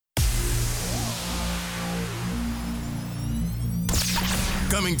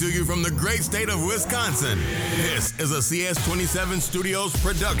Coming to you from the great state of Wisconsin, this is a CS27 Studios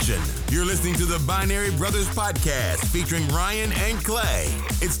production. You're listening to the Binary Brothers Podcast featuring Ryan and Clay.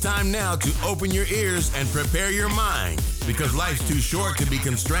 It's time now to open your ears and prepare your mind because life's too short to be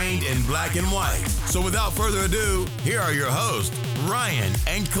constrained in black and white. So without further ado, here are your hosts, Ryan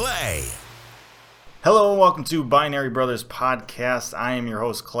and Clay. Hello and welcome to Binary Brothers Podcast. I am your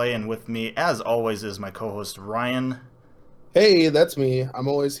host, Clay, and with me, as always, is my co-host, Ryan. Hey, that's me. I'm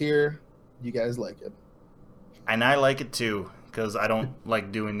always here. You guys like it. And I like it too, because I don't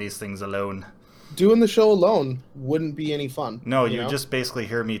like doing these things alone. Doing the show alone wouldn't be any fun. No, you just basically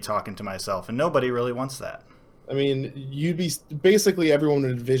hear me talking to myself, and nobody really wants that. I mean, you'd be basically everyone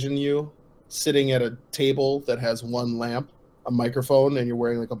would envision you sitting at a table that has one lamp, a microphone, and you're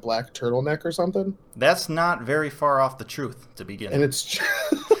wearing like a black turtleneck or something. That's not very far off the truth to begin. And it's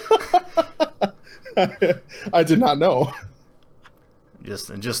I did not know.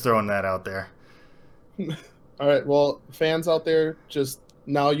 Just throwing that out there. All right, well, fans out there, just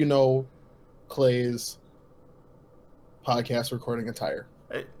now you know Clay's podcast recording attire.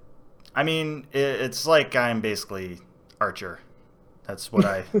 I mean, it's like I'm basically Archer. That's what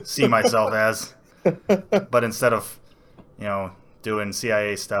I see myself as. But instead of, doing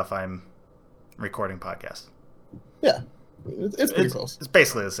CIA stuff, I'm recording podcasts. Yeah, it's pretty close. It's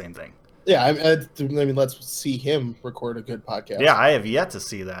basically the same thing. Yeah, I mean, let's see him record a good podcast. Yeah, I have yet to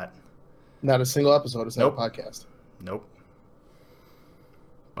see that. Not a single episode is Nope. that a podcast. Nope.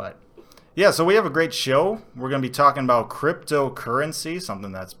 But, yeah, so we have a great show. We're going to be talking about cryptocurrency,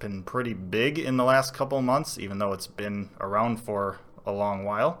 something that's been pretty big in the last couple of months, even though it's been around for a long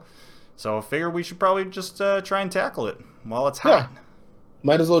while. So I figure we should probably just try and tackle it while it's hot. Yeah.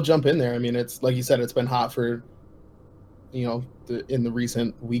 Might as well jump in there. I mean, it's like you said, it's been hot for, in the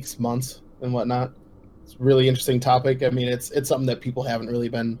recent weeks, months, and whatnot. It's a really interesting topic. I mean, it's something that people haven't really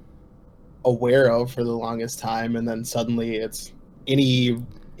been aware of for the longest time, and then suddenly it's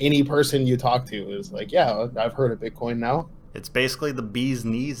any person you talk to is like, yeah, I've heard of Bitcoin now. It's basically the bee's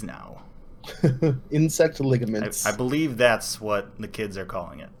knees now. Insect ligaments. I believe that's what the kids are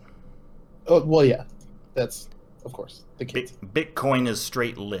calling it. Oh, well, yeah. That's, of course, the kids. Bitcoin is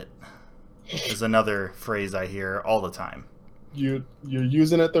straight lit is another phrase I hear all the time. You're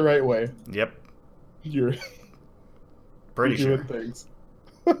using it the right way. Yep. You're pretty sure. doing things.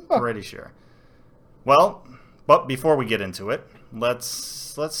 Pretty sure. Well, but before we get into it,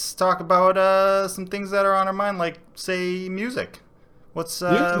 let's talk about some things that are on our mind, like say music. What's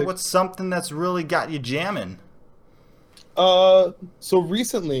something that's really got you jamming? So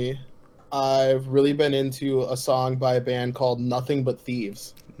recently, I've really been into a song by a band called Nothing But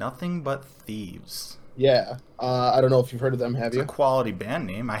Thieves. Nothing But Thieves. Yeah. I don't know if you've heard of them, have It's you? a quality band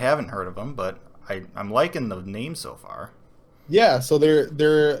name. I haven't heard of them, but I'm liking the name so far. Yeah, so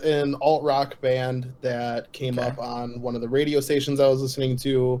they're an alt-rock band that came up on one of the radio stations I was listening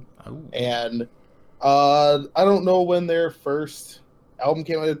to. Ooh. And I don't know when their first album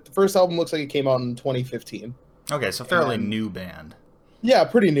came out. The first album looks like it came out in 2015. Okay, so fairly new band. Yeah,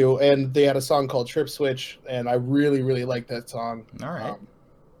 pretty new, and they had a song called Trip Switch, and I really, really liked that song. All right.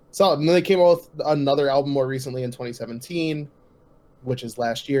 So and then they came out with another album more recently in 2017, which is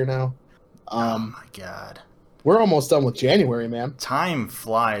last year now. Oh my God. We're almost done with January, man. Time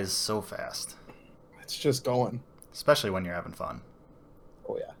flies so fast. It's just going. Especially when you're having fun.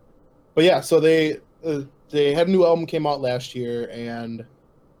 Oh, yeah. But yeah, so they had a new album came out last year, and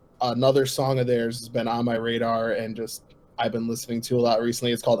another song of theirs has been on my radar, and just I've been listening to a lot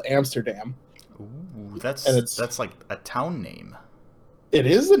recently. It's called Amsterdam. Ooh, that's like a town name. It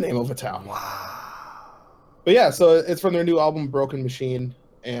is the name of a town. Wow. But yeah, so it's from their new album Broken Machine,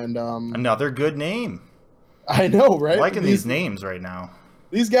 and Another good name. I know, right? I'm liking these names right now.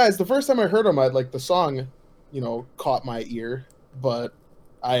 These guys, the first time I heard them, the song, caught my ear, but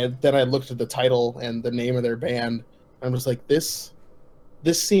I looked at the title and the name of their band, and I'm just like, this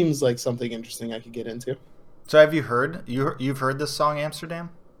seems like something interesting I could get into. So have you heard you've heard this song Amsterdam?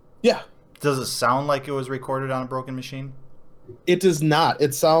 Yeah. Does it sound like it was recorded on a Broken Machine? It does not.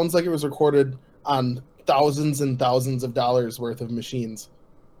 It sounds like it was recorded on thousands and thousands of dollars worth of machines,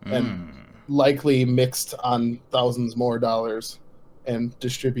 and likely mixed on thousands more dollars and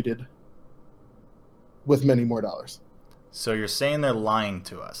distributed with many more dollars. So you're saying they're lying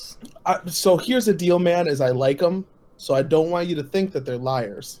to us? So here's the deal, man, is I like them, so I don't want you to think that they're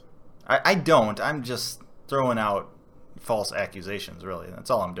liars. I don't. I'm just throwing out false accusations, really. That's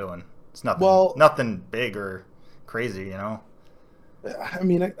all I'm doing. It's nothing big or crazy, I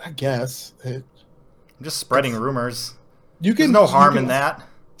mean, I guess. I'm just spreading rumors. There's no harm in that.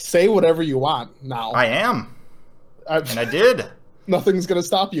 Say whatever you want now. I am. And I did. Nothing's gonna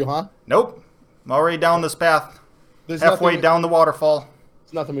stop you, huh? Nope. I'm already down this path. There's Halfway down the waterfall.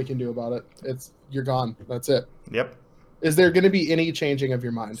 There's nothing we can do about it. You're gone. That's it. Yep. Is there going to be any changing of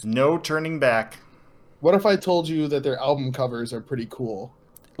your mind? No turning back. What if I told you that their album covers are pretty cool?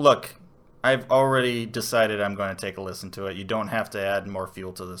 Look, I've already decided I'm going to take a listen to it. You don't have to add more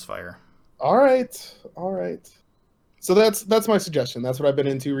fuel to this fire. All right. So that's my suggestion. That's what I've been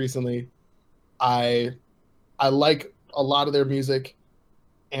into recently. I like a lot of their music.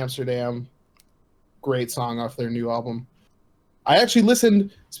 Amsterdam, great song off their new album. I actually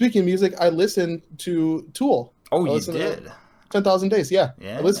listened, speaking of music, I listened to Tool. Oh, you did? 10,000 Days, yeah.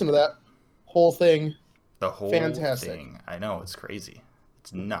 I listened to that whole thing. The whole thing. I know, it's crazy.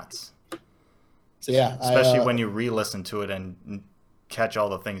 It's nuts. So yeah. Especially when you re-listen to it and catch all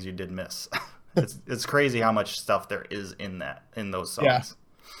the things you did miss. It's crazy how much stuff there is in those songs. Yeah.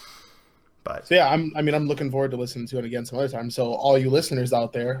 But so yeah, I'm looking forward to listening to it again some other time. So all you listeners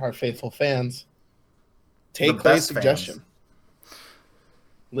out there, our faithful fans, take Clay's suggestion.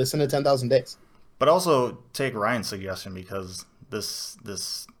 Listen to 10,000 Days. But also take Ryan's suggestion, because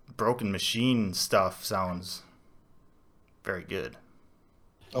this Broken Machine stuff sounds very good.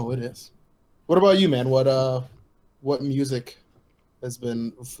 Oh, it is. What about you, man? What music has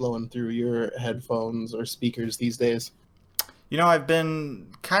been flowing through your headphones or speakers these days? You know, I've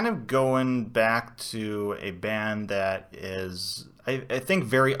been kind of going back to a band that is, I think,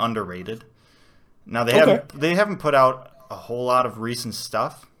 very underrated. Now they haven't put out a whole lot of recent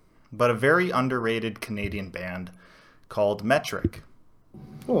stuff, but a very underrated Canadian band called Metric.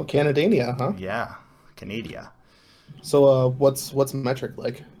 Oh, Canadania, huh? Yeah, Canada. So what's Metric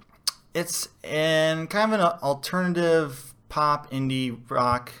like? It's in kind of an alternative pop indie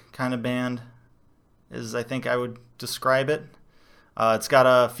rock kind of band, is I think I would describe it. It's got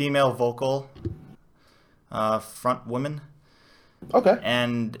a female vocal front woman. Okay.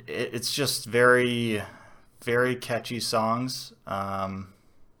 And it's just very, very catchy songs. One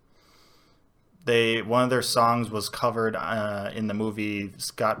of their songs was covered in the movie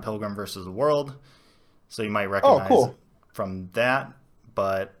Scott Pilgrim vs. the World, so you might recognize it from that.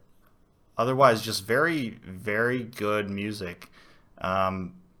 But otherwise, just very, very good music.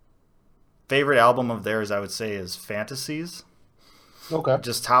 Favorite album of theirs, I would say, is Fantasies. Okay.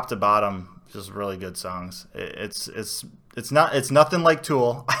 Just top to bottom, just really good songs. It's nothing like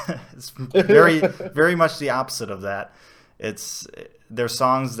Tool. It's very, very much the opposite of that. They're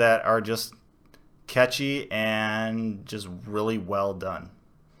songs that are just catchy and just really well done.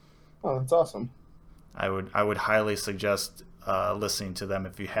 Oh, that's awesome. I would highly suggest listening to them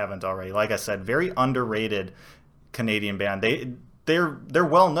if you haven't already. Like I said, very underrated Canadian band. They're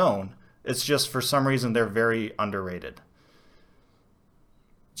well known. It's just for some reason they're very underrated.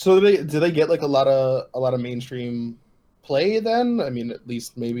 So do they get like a lot of mainstream play then? I mean, at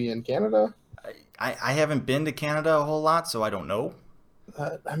least maybe in Canada. I haven't been to Canada a whole lot, so I don't know.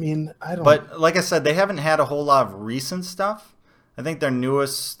 I mean, I don't. But like I said, they haven't had a whole lot of recent stuff. I think their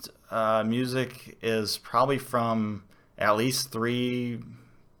newest music is probably from at least 3-4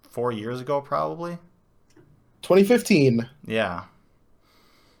 years ago, probably. 2015. Yeah.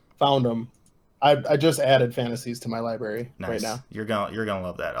 Found them. I just added Fantasies to my library right now. You're gonna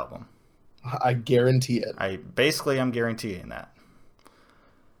love that album. I guarantee it. I'm guaranteeing that.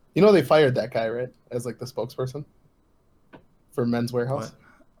 You know they fired that guy, right? As like the spokesperson for Men's Warehouse. What?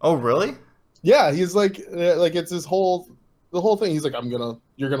 Oh, really? Yeah, he's like it's the whole thing. He's like,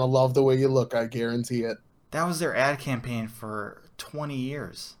 you're gonna love the way you look. I guarantee it. That was their ad campaign for 20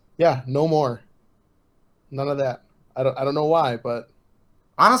 years. Yeah, no more. None of that. I don't know why, but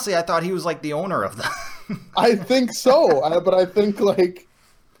honestly, I thought he was like the owner of them. I think so, but I think like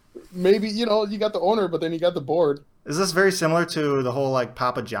maybe you got the owner, but then you got the board. Is this very similar to the whole like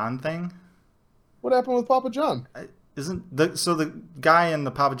Papa John thing? What happened with Papa John? So the guy in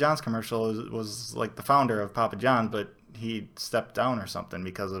the Papa John's commercial was like the founder of Papa John, but he stepped down or something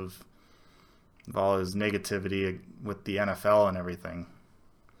because of all his negativity with the NFL and everything.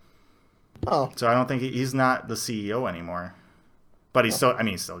 Oh. So I don't think he's not the CEO anymore. But he's still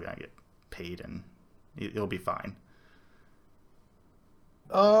gonna get paid and he'll be fine.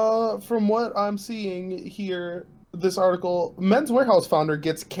 From what I'm seeing here, this article, Men's Warehouse founder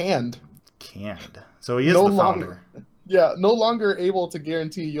gets canned. So he is the founder. Yeah, no longer able to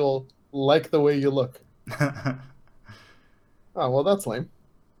guarantee you'll like the way you look. Oh, well, that's lame.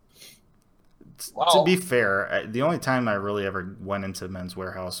 Wow. To be fair, the only time I really ever went into Men's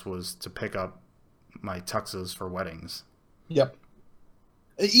Warehouse was to pick up my tuxes for weddings. Yep.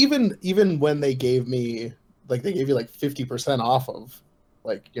 Even when they gave me, like, they gave you like 50% off of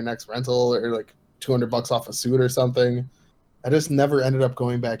like your next rental, or like $200 off a suit or something. I just never ended up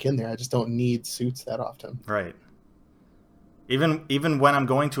going back in there. I just don't need suits that often. Right. Even when I'm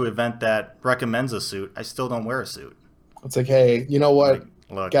going to an event that recommends a suit, I still don't wear a suit. It's like, hey, you know what, Like,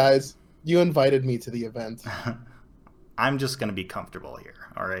 look, guys, you invited me to the event. I'm just going to be comfortable here,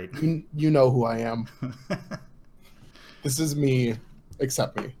 all right? You know who I am. This is me.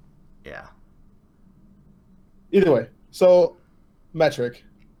 Accept me. Yeah. Either way, so metric.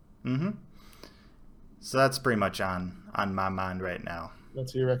 Mm-hmm. So that's pretty much on my mind right now.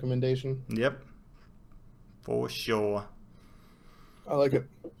 That's your recommendation. Yep. For sure. I like it.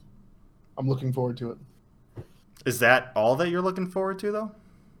 I'm looking forward to it. Is that all that you're looking forward to, though?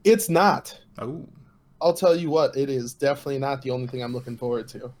 It's not. Oh. I'll tell you what, it is definitely not the only thing I'm looking forward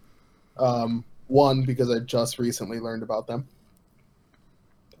to. One, because I just recently learned about them.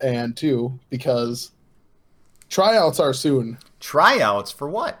 And two, because tryouts are soon. Tryouts for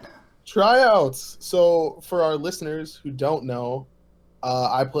what? Tryouts. So for our listeners who don't know,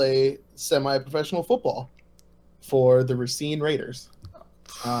 I play semi-professional football for the Racine Raiders.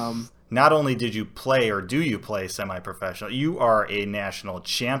 Not only did you play or do you play semi-professional, you are a national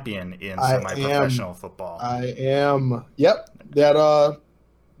champion in semi-professional football. I am. Yep.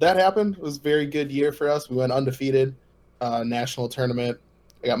 That happened. It was a very good year for us. We went undefeated. National tournament.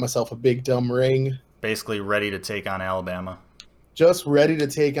 I got myself a big dumb ring. Basically ready to take on Alabama. Just ready to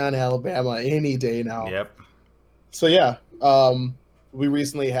take on Alabama any day now. Yep. So yeah, we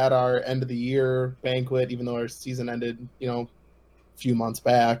recently had our end of the year banquet, even though our season ended, a few months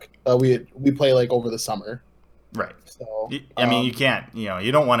back. We play like over the summer. Right. So I mean, you can't,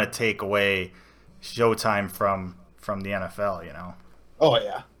 you don't want to take away showtime from the NFL, Oh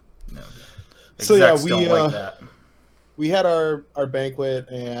yeah. No. So yeah, Execs don't like that. We had our banquet,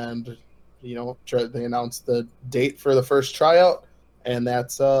 and they announced the date for the first tryout, and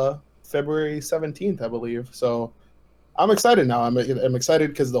that's February 17th, I believe. So I'm excited now. I'm excited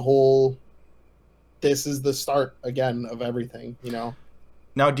because this is the start again of everything.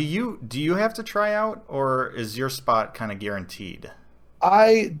 Now, do you have to try out, or is your spot kind of guaranteed?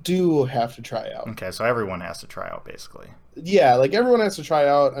 I do have to try out. Okay, so everyone has to try out, basically. Yeah, like everyone has to try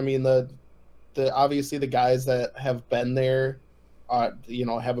out. I mean, the obviously the guys that have been there,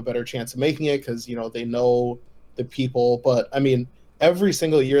 have a better chance of making it because they know the people. But I mean, every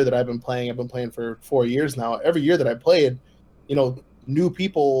single year that I've been playing for 4 years now. Every year that I played, new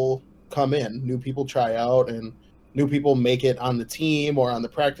people come in, new people try out, and new people make it on the team or on the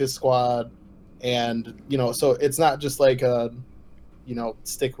practice squad. And so it's not just like a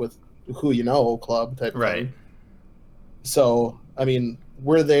stick with who club type Right. thing. So I mean,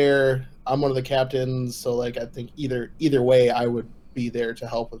 we're there. I'm one of the captains, so like I think either way I would be there to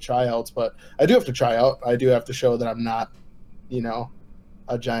help with tryouts. But I do have to try out. I do have to show that I'm not,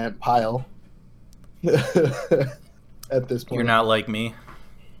 a giant pile at this point. You're not like me.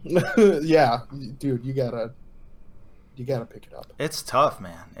 Yeah, dude, you gotta pick it up. It's tough,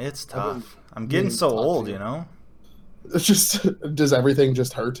 man. It's tough. I'm getting so old, It's just, does everything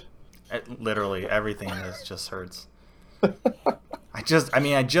just hurt? Literally everything just hurts.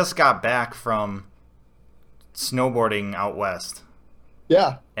 I just got back from snowboarding out west.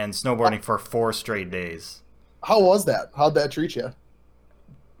 Yeah. And snowboarding for 4 straight days. How was that? How'd that treat you?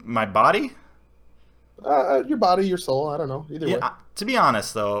 My body? Your body, your soul, I don't know. Either way. To be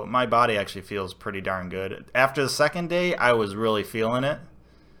honest, though, my body actually feels pretty darn good. After the second day, I was really feeling it.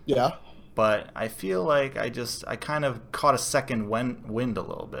 Yeah. But I feel like I kind of caught a second wind a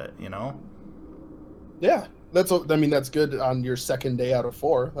little bit, Yeah. That's good on your second day out of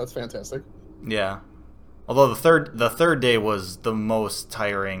 4. That's fantastic. Yeah. Although the third day was the most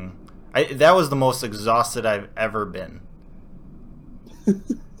tiring. That was the most exhausted I've ever been.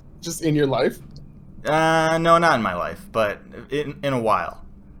 Just in your life? No, not in my life, but in a while.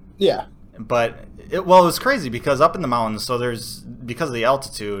 Yeah. But it was crazy because up in the mountains, because of the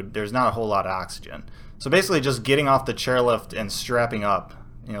altitude, there's not a whole lot of oxygen. So basically, just getting off the chairlift and strapping up,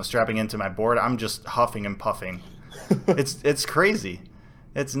 strapping into my board, I'm just huffing and puffing. It's crazy.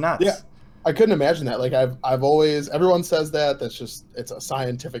 It's nuts. Yeah. I couldn't imagine that. Like I've always, everyone says that's just, it's a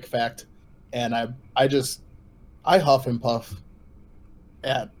scientific fact. And I huff and puff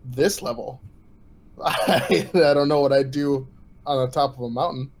at this level. I don't know what I'd do on the top of a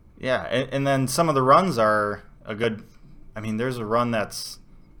mountain. Yeah. And then some of the runs are there's a run that's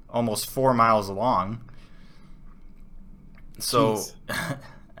almost 4 miles long. So,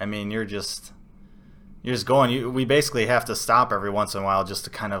 you're just going. We basically have to stop every once in a while just to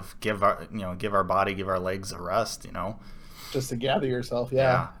kind of give our body, give our legs a rest. Just to gather yourself.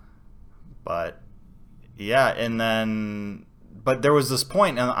 Yeah. But there was this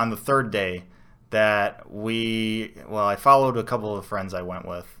point on the third day that I followed a couple of friends I went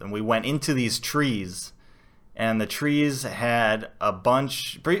with, and we went into these trees, and the trees had a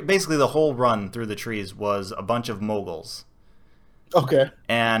bunch, basically the whole run through the trees was a bunch of moguls. Okay.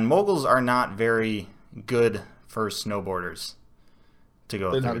 And moguls are not very good for snowboarders to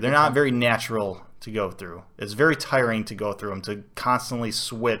go through. They're not very natural to go through. It's very tiring to go through them, to constantly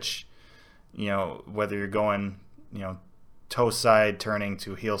switch, whether you're going, toe side turning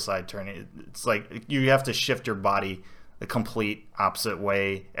to heel side turning. It's like you have to shift your body the complete opposite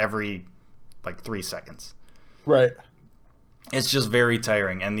way every 3 seconds. Right. It's just very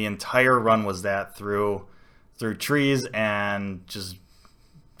tiring, and the entire run was that through trees and just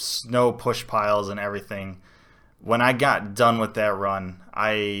snow push piles and everything. When I got done with that run,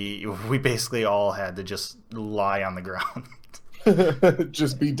 we basically all had to just lie on the ground.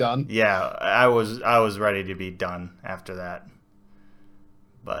 Just be done. Yeah, I was ready to be done after that.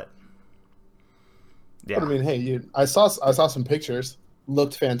 But yeah. But I mean, hey, I saw some pictures.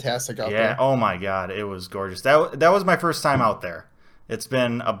 Looked fantastic out there. Yeah, oh my god, it was gorgeous. That was my first time out there. It's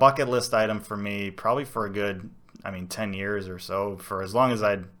been a bucket list item for me probably for a good 10 years or so, for as long as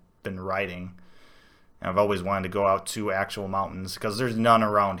I'd been riding. And I've always wanted to go out to actual mountains because there's none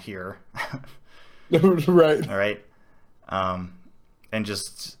around here. Right. All right. And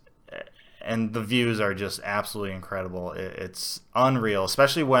the views are just absolutely incredible. It's unreal,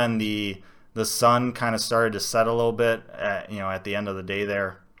 especially when the sun kind of started to set a little bit at the end of the day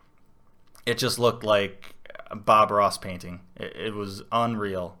there. It just looked like a Bob Ross painting. It was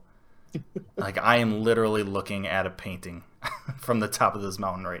unreal. Like, I am literally looking at a painting from the top of this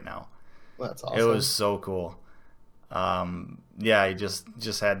mountain right now. That's awesome. It was so cool. I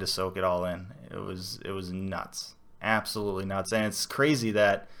just had to soak it all in. It was nuts. Absolutely nuts. And it's crazy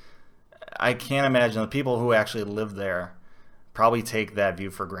that I can't imagine the people who actually live there probably take that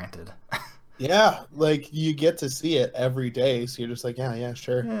view for granted. Yeah, like you get to see it every day, so you're just like, yeah,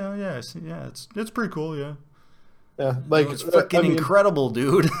 sure. Yeah, it's pretty cool, yeah. Yeah, like it's freaking incredible,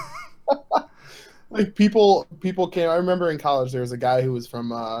 dude. Like people came. I remember in college there was a guy who was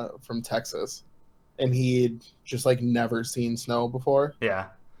from Texas, and he'd just like never seen snow before. Yeah.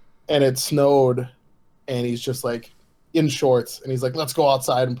 And it snowed, and he's just like in shorts, and he's like, "Let's go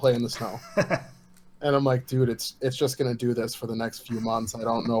outside and play in the snow." And I'm like, dude, it's just gonna do this for the next few months. I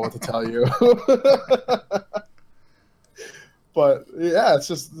don't know what to tell you. But yeah, it's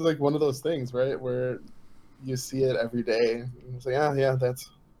just like one of those things, right? Where you see it every day. It's like, yeah, that's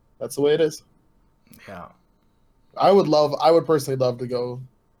the way it is. Yeah. I would personally love to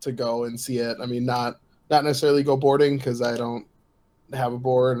go and see it. I mean, not necessarily go boarding because I don't have a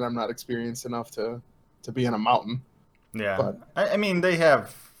board and I'm not experienced enough to be in a mountain. Yeah. But I mean, they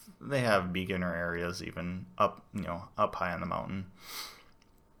have beginner areas even up high on the mountain.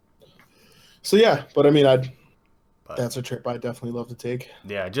 So yeah, but I mean, that's a trip I'd definitely love to take.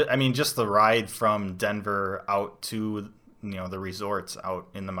 Yeah, just the ride from Denver out to the resorts out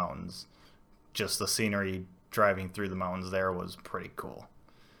in the mountains, just the scenery driving through the mountains there was pretty cool.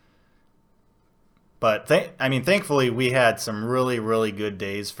 But thankfully we had some really, really good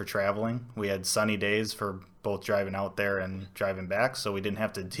days for traveling. We had sunny days for both driving out there and driving back, so we didn't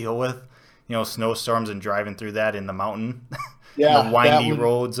have to deal with snowstorms and driving through that in the mountain. Yeah, the windy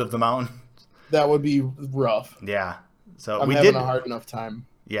roads of the mountain. That would be rough. Yeah. So I'm we having did a hard enough time.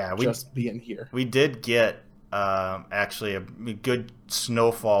 Yeah, just being here. We did get actually a good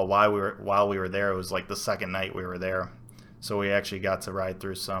snowfall while we were there. It was like the second night we were there, so we actually got to ride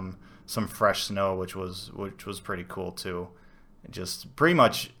through some fresh snow, which was pretty cool too. Just pretty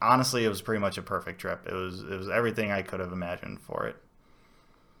much, honestly, it was pretty much a perfect trip. It was everything I could have imagined for it.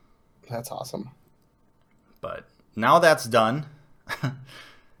 That's awesome. But now that's done.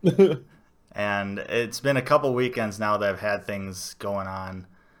 And it's been a couple weekends now that I've had things going on.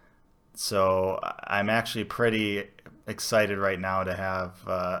 So I'm actually pretty excited right now to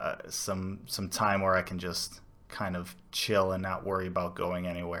have some time where I can just kind of chill and not worry about going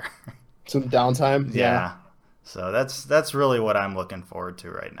anywhere. Some downtime? Yeah. So that's really what I'm looking forward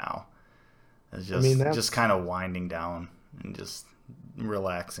to right now. Is just kind of winding down and just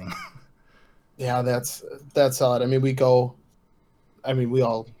relaxing. Yeah, that's solid. I mean, we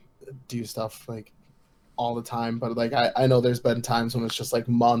all do stuff like all the time, but like I know there's been times when it's just like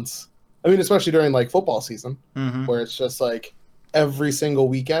months. I mean, especially during like football season, where it's just like every single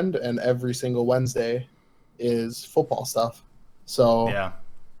weekend and every single Wednesday is football stuff. So yeah,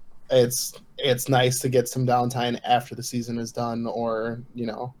 it's nice to get some downtime after the season is done, or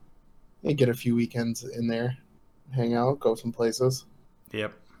get a few weekends in there, hang out, go some places.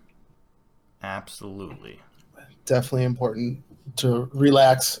 Yep, absolutely. Definitely important to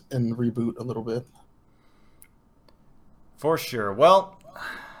relax and reboot a little bit. For sure. Well,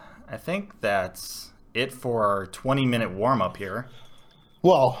 I think that's it for our 20-minute warm-up here.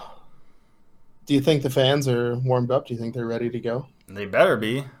 Well, do you think the fans are warmed up? Do you think they're ready to go? They better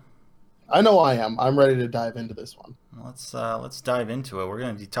be. I know I am. I'm ready to dive into this one. Let's dive into it. We're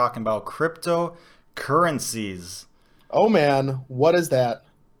going to be talking about cryptocurrencies. Oh man, what is that?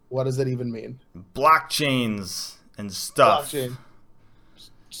 What does it even mean? Blockchains and stuff. Blockchain.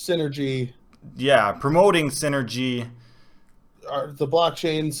 Synergy. Yeah, promoting synergy. The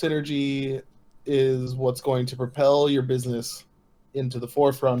blockchain synergy is what's going to propel your business into the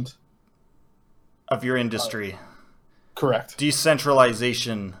forefront Of your industry. Correct.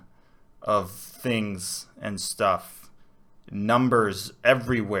 Decentralization of things and stuff. Numbers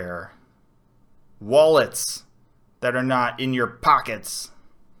everywhere. Wallets that are not in your pockets.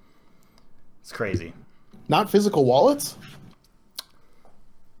 It's crazy. Not physical wallets?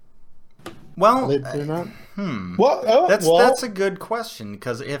 Well, They're not. Well, that's a good question,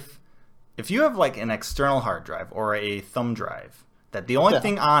 because if you have like an external hard drive or a thumb drive that the only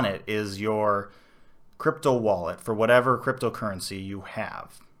thing on it is your crypto wallet for whatever cryptocurrency you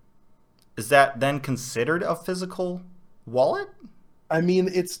have, is that then considered a physical wallet? I mean,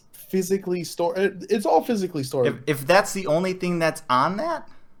 it's physically stored. It's all physically stored. If that's the only thing that's on that?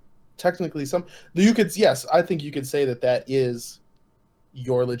 Technically, yes, I think you could say that is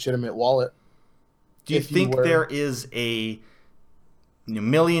your legitimate wallet. Do you think there is a $1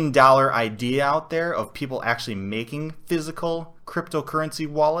 million idea out there of people actually making physical cryptocurrency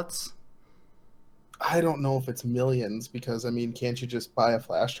wallets? I don't know if it's millions, because, I mean, can't you just buy a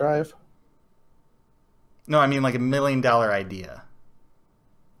flash drive? No, I mean like $1 million idea.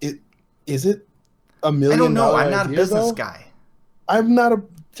 Is it $1 million? I don't know. I'm not idea, a business though? guy. I'm not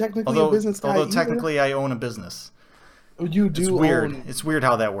technically a business guy. Although technically I own a business. You do. It's weird. It's weird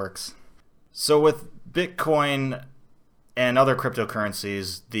how that works. So with Bitcoin and other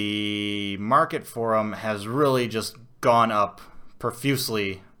cryptocurrencies, the market for them has really just gone up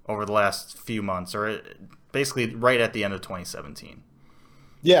profusely over the last few months, or basically right at the end of 2017.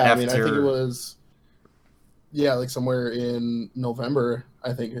 Yeah, I mean, I think it was, like somewhere in November,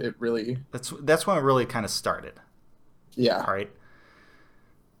 I think it really... That's when it really kind of started. Yeah. Right?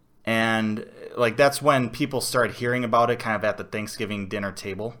 And like that's when people started hearing about it kind of at the Thanksgiving dinner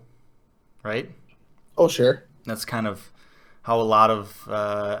table, right? Oh, sure. That's kind of how a lot of,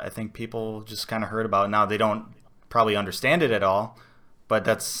 I think, people just kind of heard about it. Now, they don't probably understand it at all, but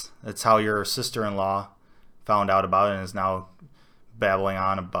that's how your sister-in-law found out about it and is now babbling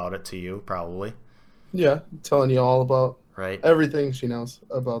on about it to you, probably. Yeah, telling you all about everything she knows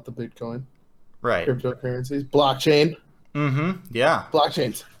about the Bitcoin. Right. Cryptocurrencies. Blockchain. Mm-hmm. Yeah.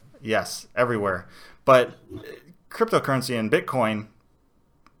 Blockchains. Yes, everywhere. But cryptocurrency and Bitcoin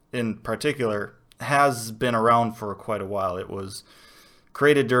in particular has been around for quite a while. It was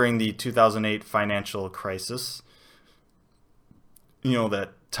created during the 2008 financial crisis. You know,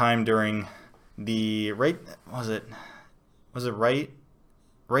 that time during the right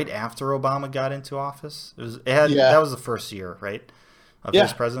after Obama got into office? That was the first year, right, of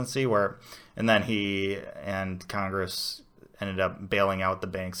his presidency, and then he and Congress ended up bailing out the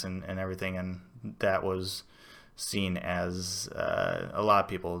banks and everything, and that was seen as a lot of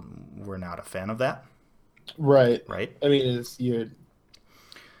people were not a fan of that. Right. Right. I mean,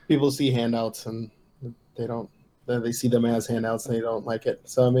 people see handouts and they see them as handouts and they don't like it.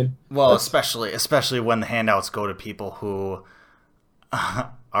 So I mean, well, especially when the handouts go to people who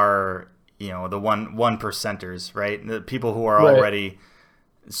are the one percenters, right? The people who are already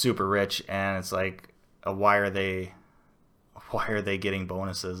super rich, and it's like, why are they getting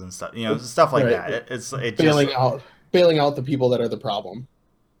bonuses and stuff? Stuff like that. It bailing out the people that are the problem.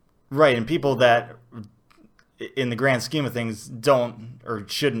 Right, and people that, in the grand scheme of things, don't or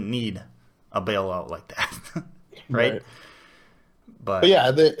shouldn't need a bailout like that. right? But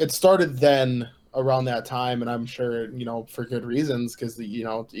yeah, it started then around that time, and I'm sure, for good reasons, because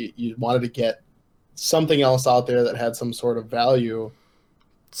you wanted to get something else out there that had some sort of value.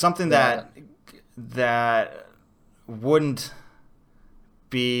 Something that wouldn't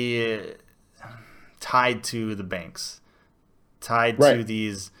be tied to the banks, tied to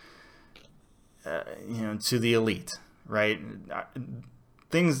these, to the elite, right?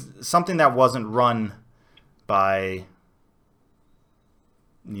 Something that wasn't run by,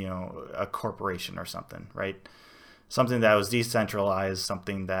 a corporation or something, right? Something that was decentralized,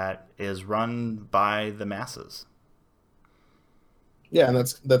 something that is run by the masses. Yeah, and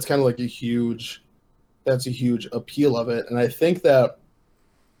that's kind of like a huge appeal of it. And I think that,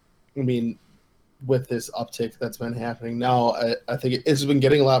 with this uptick that's been happening now, I think it's been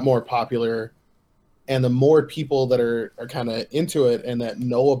getting a lot more popular, and the more people that are kind of into it and that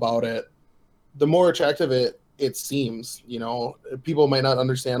know about it, the more attractive it seems. You know, people might not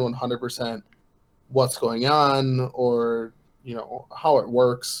understand 100% what's going on or, you know, how it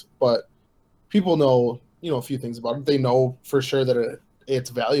works, but people know, you know, a few things about it. They know for sure that it's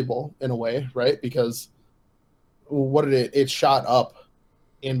valuable in a way, right? Because what did it shot up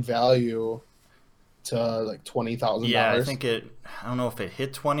in value to like $20,000. Yeah, I think I don't know if it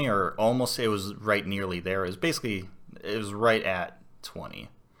hit 20 or almost, it was right nearly there. It was right at 20.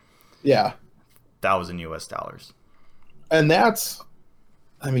 Yeah. $1,000 US. And that's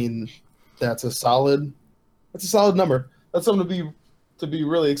a solid number. That's something to be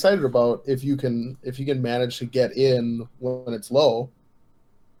really excited about if you can manage to get in when it's low.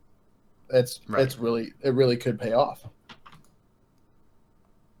 It really could pay off.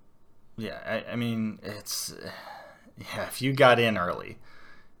 Yeah, I mean, if you got in early,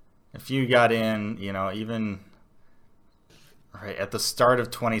 you know, even right at the start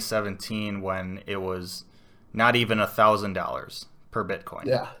of 2017 when it was not even $1,000 per Bitcoin.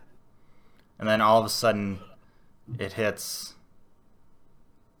 Yeah. And then all of a sudden it hits,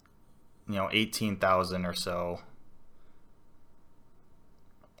 you know, 18,000 or so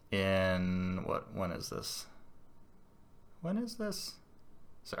in when is this?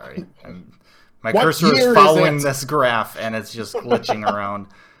 Sorry, my cursor is following this graph and it's just glitching around.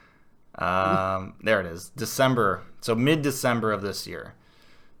 There it is, December. So mid-December of this year.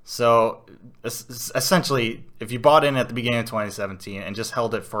 So essentially, if you bought in at the beginning of 2017 and just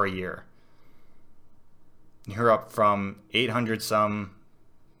held it for a year, you're up from 800 some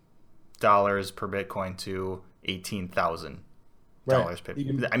dollars per Bitcoin to $18,000 per.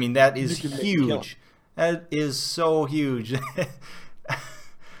 I mean, that is huge. That is so huge.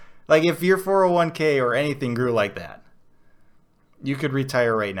 Like if your 401k or anything grew like that, you could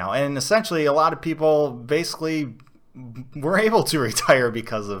retire right now. And essentially a lot of people basically were able to retire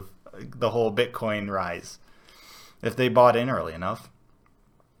because of the whole Bitcoin rise if they bought in early enough.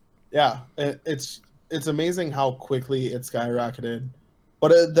 Yeah, it's amazing how quickly it skyrocketed.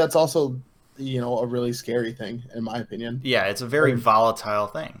 But that's also, you know, a really scary thing in my opinion. Yeah, it's a very volatile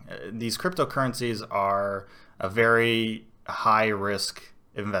thing. These cryptocurrencies are a very high risk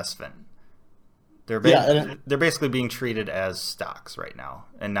investment. They're basically being treated as stocks right now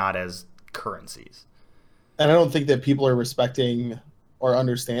and not as currencies. And I don't think that people are respecting or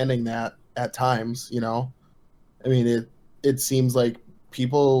understanding that at times, you know. I mean, it seems like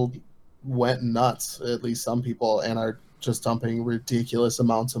people went nuts, at least some people, and are just dumping ridiculous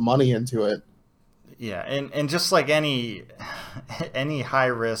amounts of money into it. Yeah, and just like any high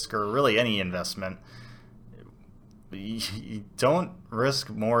risk or really any investment, you don't risk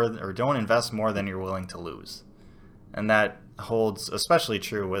more or don't invest more than you're willing to lose. And that holds especially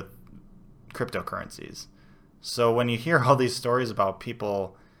true with cryptocurrencies. So when you hear all these stories about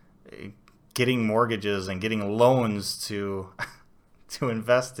people getting mortgages and getting loans to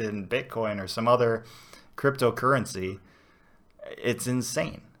invest in Bitcoin or some other cryptocurrency, it's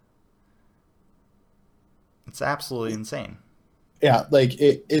insane. It's absolutely insane. Yeah, like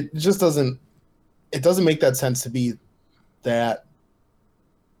it just doesn't make that sense to be that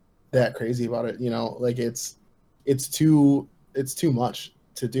crazy about it, you know. Like it's too much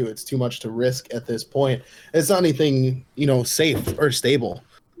to do. It's too much to risk at this point. It's not anything, you know, safe or stable.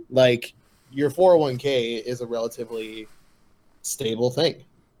 Like your 401k is a relatively stable thing,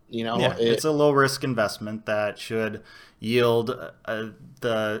 you know. Yeah, it's a low risk investment that should yield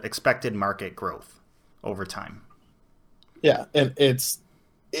the expected market growth over time. Yeah, and it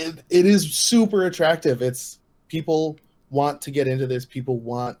is super attractive. It's people want to get into this. People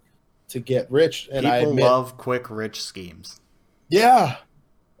want to get rich, and people love quick rich schemes. Yeah,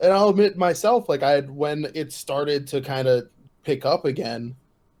 and I'll admit myself, like when it started to kind of pick up again,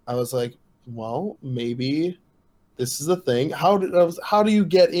 I was like, well, maybe this is a thing. How do you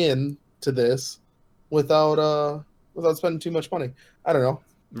get into this without spending too much money? I don't know.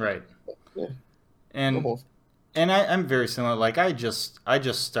 Right. Yeah. And I'm very similar. Like I just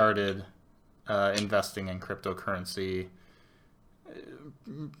started investing in cryptocurrency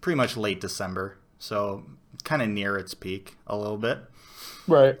pretty much late December, so kind of near its peak a little bit.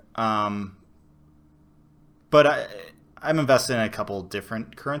 Right. But I'm invested in a couple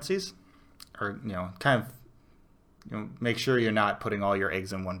different currencies, or kind of make sure you're not putting all your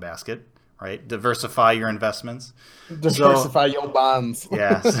eggs in one basket. Right, diversify your investments. Diversify your bonds.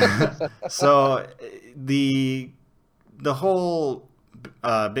 Yes. So the whole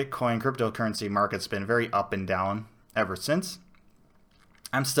Bitcoin cryptocurrency market's been very up and down ever since.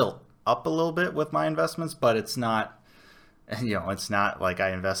 I'm still up a little bit with my investments, but it's not, it's not like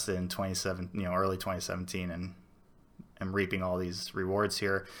I invested in early 2017 and am reaping all these rewards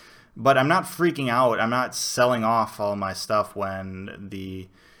here. But I'm not freaking out. I'm not selling off all my stuff when the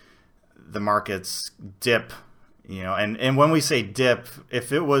markets dip, and when we say dip,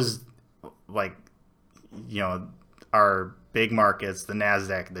 if it was like, our big markets, the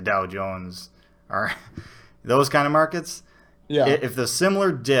NASDAQ, the Dow Jones, those kind of markets, Yeah. If the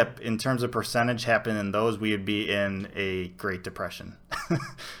similar dip in terms of percentage happened in those, we would be in a Great Depression.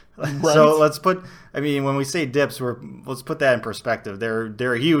 Right. So when we say dips, let's put that in perspective.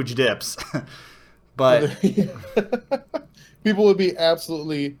 They're huge dips, but people would be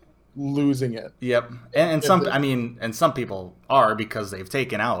absolutely losing it. yep. And some people are, because they've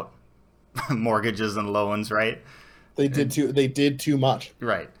taken out mortgages and loans, right? They did too much.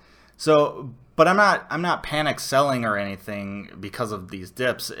 Right. So, but I'm not panic selling or anything because of these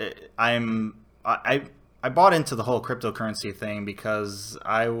dips. I bought into the whole cryptocurrency thing because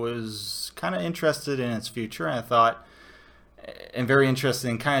I was kind of interested in its future, and I thought, and very interested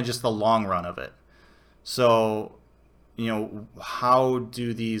in kind of just the long run of it. So, how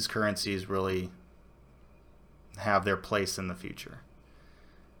do these currencies really have their place in the future?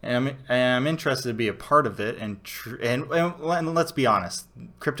 And I'm interested to be a part of it, and let's be honest,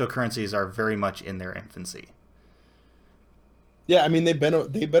 cryptocurrencies are very much in their infancy. Yeah, I mean they've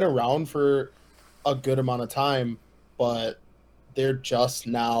been around for a good amount of time, but they're just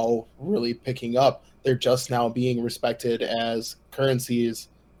now really picking up. They're just now being respected as currencies,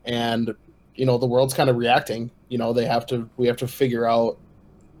 and the world's kind of reacting. We have to figure out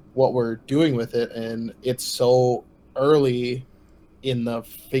what we're doing with it, and it's so early in the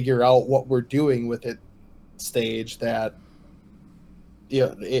figure out what we're doing with it stage that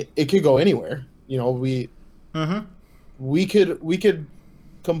it could go anywhere. We could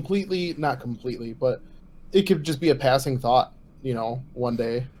completely, not completely, but it could just be a passing thought, one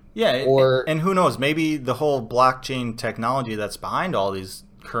day. Yeah, and who knows, maybe the whole blockchain technology that's behind all these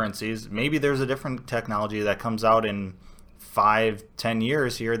currencies, maybe there's a different technology that comes out in 5-10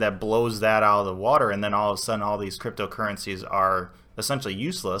 years here that blows that out of the water, and then all of a sudden all these cryptocurrencies are essentially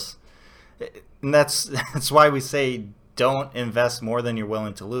useless. And that's why we say don't invest more than you're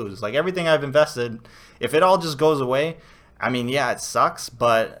willing to lose. Like everything I've invested, if it all just goes away, it sucks,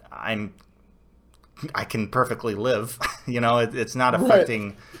 but I can perfectly live. It's not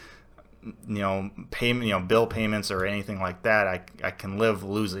affecting payment, bill payments or anything like that. I can live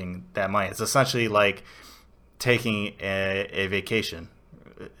losing that money. It's essentially like taking a vacation,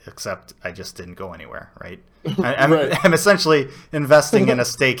 except I just didn't go anywhere, right? I'm essentially investing in a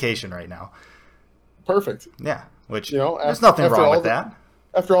staycation right now. Perfect. Yeah, which there's nothing wrong with that.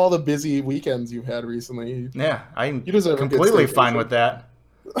 After all the busy weekends you've had recently. Yeah, I'm deserve completely fine with that.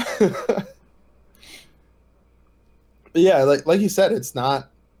 Yeah, like you said, it's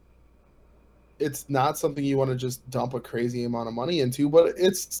not something you want to just dump a crazy amount of money into, but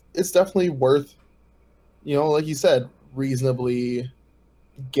it's definitely worth, like you said, reasonably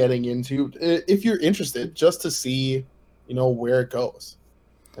getting into if you're interested, just to see where it goes.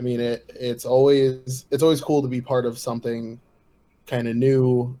 I mean, it's always cool to be part of something kind of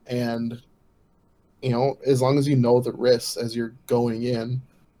new, and as long as you know the risks as you're going in,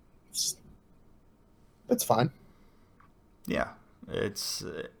 it's fine. Yeah, it's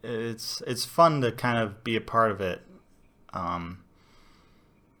fun to kind of be a part of it,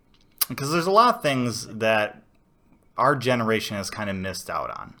 because there's a lot of things that our generation has kind of missed out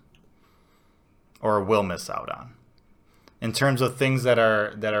on, or will miss out on, in terms of things that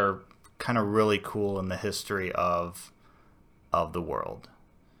are kind of really cool in the history of the world.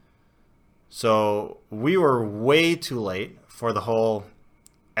 So we were way too late for the whole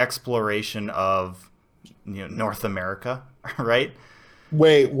exploration of North America, right?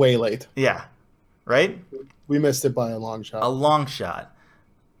 Way late. Yeah, right? We missed it by a long shot. A long shot.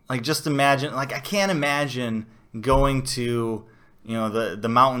 Like, just imagine, like, I can't imagine going to the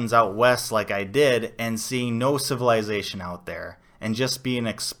mountains out west like I did and seeing no civilization out there and just be an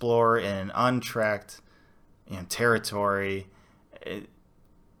explorer in an untracked territory.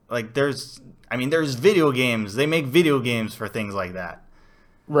 There's video games. They make video games for things like that,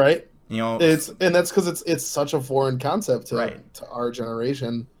 right? That's because it's such a foreign concept to our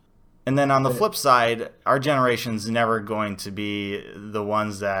generation. And then on the flip side, our generation's never going to be the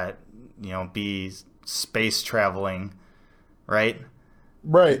ones that be space traveling, right?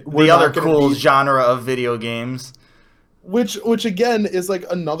 Right. The other cool genre of video games, which again is like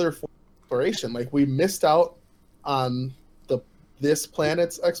another exploration. Like, we missed out on this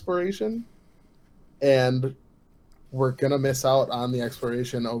planet's exploration, and we're gonna miss out on the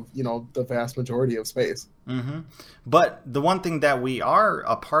exploration of, you know, the vast majority of space. Mm-hmm. But the one thing that we are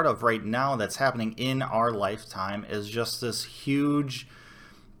a part of right now that's happening in our lifetime is just this huge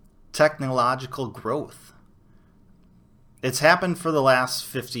technological growth. It's happened for the last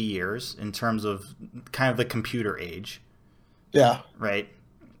 50 years in terms of kind of the computer age. Yeah. Right?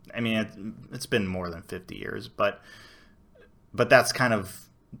 I mean, it's been more than 50 years, but that's kind of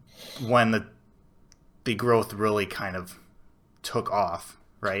when the growth really kind of took off,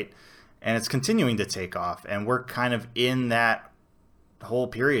 right? And it's continuing to take off, and we're kind of in that whole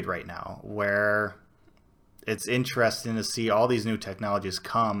period right now where it's interesting to see all these new technologies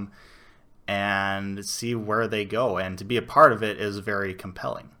come and see where they go, and to be a part of it is very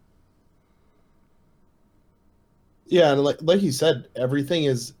compelling. Yeah, and like you said, everything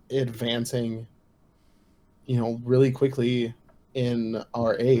is advancing, you know, really quickly in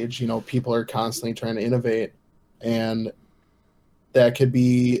our age. You know, people are constantly trying to innovate, and that could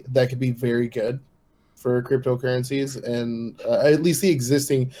be very good for cryptocurrencies, and at least the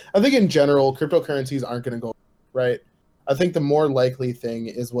existing. I think in general, cryptocurrencies aren't going to go right. I think the more likely thing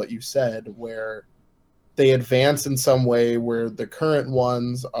is what you said, where they advance in some way where the current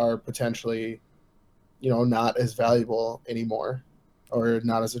ones are potentially, you know, not as valuable anymore or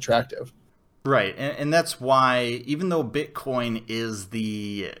not as attractive. Right, and that's why, even though Bitcoin is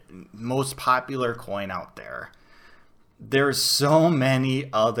the most popular coin out there, there's so many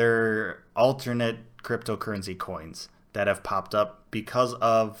other alternate cryptocurrency coins that have popped up because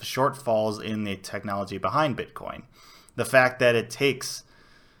of shortfalls in the technology behind Bitcoin. The fact that it takes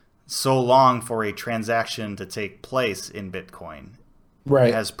so long for a transaction to take place in Bitcoin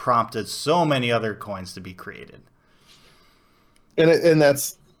has prompted so many other coins to be created. And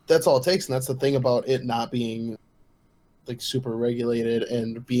that's all it takes, and that's the thing about it not being like super regulated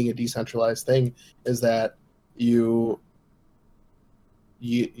and being a decentralized thing, is that you're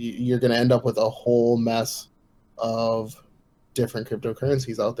going to end up with a whole mess of different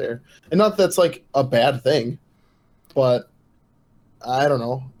cryptocurrencies out there. And not that's like a bad thing, but I don't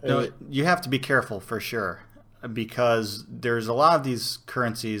know. No, you have to be careful for sure, because there's a lot of these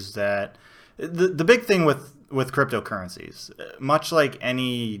currencies that the big thing with cryptocurrencies, much like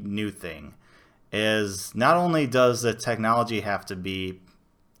any new thing, is not only does the technology have to be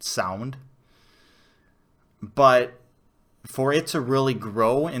sound, but for it to really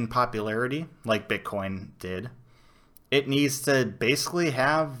grow in popularity like Bitcoin did, it needs to basically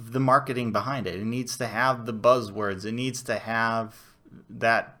have the marketing behind it. It needs to have the buzzwords. It needs to have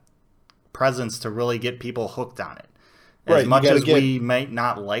that presence to really get people hooked on it. As much as we might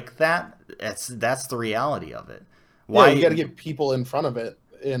not like that, that's the reality of it. Why you got to get people in front of it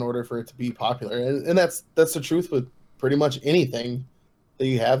in order for it to be popular, and that's the truth with pretty much anything that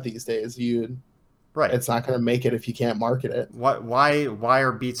you have these days. It's not going to make it if you can't market it. Why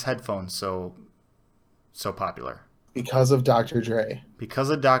are Beats headphones so popular? Because of Dr. Dre. Because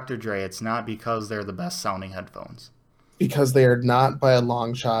of Dr. Dre. It's not because they're the best sounding headphones. Because they are not by a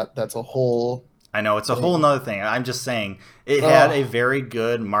long shot. That's a whole... I know, it's a whole nother thing. I'm just saying, it had a very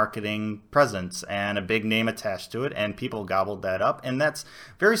good marketing presence and a big name attached to it, and people gobbled that up. And that's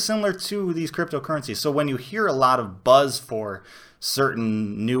very similar to these cryptocurrencies. So when you hear a lot of buzz for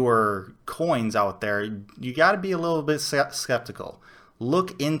certain newer coins out there, you got to be a little bit skeptical.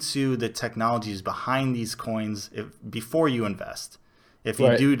 Look into the technologies behind these coins before you invest. If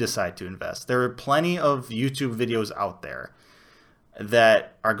you do decide to invest, there are plenty of YouTube videos out there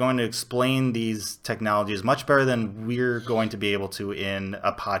that are going to explain these technologies much better than we're going to be able to in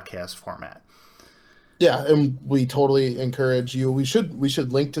a podcast format. Yeah, and we totally encourage you. We should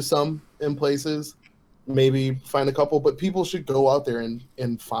link to some in places, maybe find a couple, but people should go out there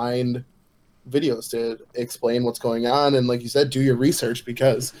and find videos to explain what's going on. And like you said, do your research,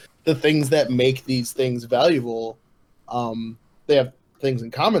 because the things that make these things valuable, they have things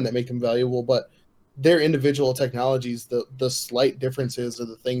in common that make them valuable, but their individual technologies, the slight differences are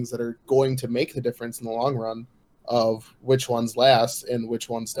the things that are going to make the difference in the long run of which ones last and which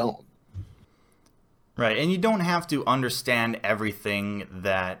ones don't. Right, and you don't have to understand everything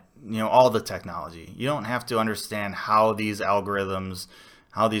that, all the technology. You don't have to understand how these algorithms,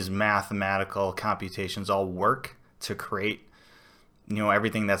 how these mathematical computations all work to create,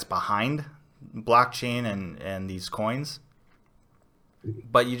 everything that's behind blockchain and these coins.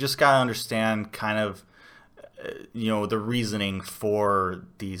 But you just got to understand kind of, the reasoning for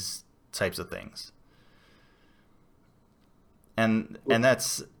these types of things. And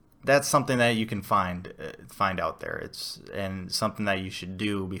that's something that you can find out there. And something that you should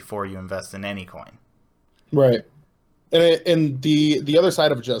do before you invest in any coin. Right. And the other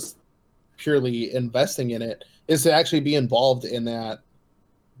side of just purely investing in it, is to actually be involved in that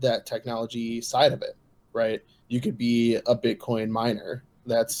technology side of it, right? You could be a Bitcoin miner.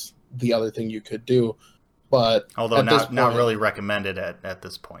 That's the other thing you could do. But although not really recommended at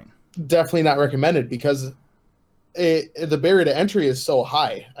this point. Definitely not recommended because the barrier to entry is so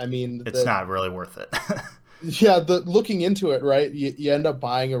high. I mean, it's not really worth it. Yeah, looking into it, right? You end up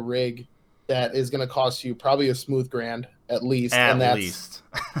buying a rig that is going to cost you probably a smooth grand at least. At least.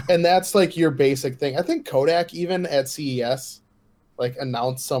 And that's like your basic thing. I think Kodak even at CES like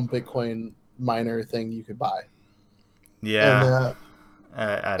announced some Bitcoin miner thing you could buy. Yeah.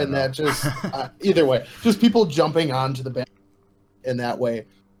 I don't know. That just either way, just people jumping onto the band in that way.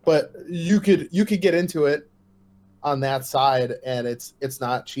 But you could get into it on that side, and it's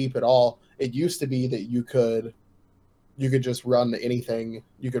not cheap at all. It used to be that you could just run anything.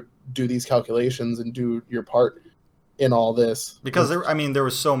 You could do these calculations and do your part in all this. Because there were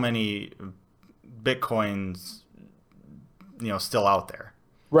so many Bitcoins, still out there.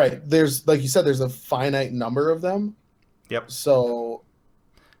 Right. There's, like you said, there's a finite number of them. Yep. So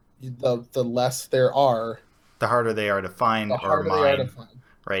the less there are, the harder they are to find or mine.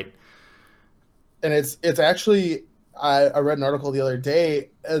 Right. And it's actually, I read an article the other day.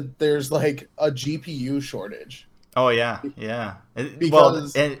 There's like a GPU shortage. Oh yeah.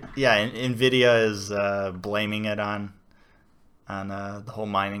 Because NVIDIA is blaming it on the whole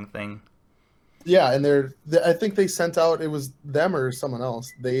mining thing. Yeah, and I think they sent out, it was them or someone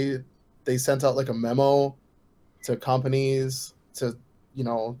else. They sent out like a memo to companies, to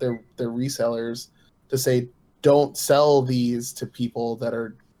their resellers, to say don't sell these to people that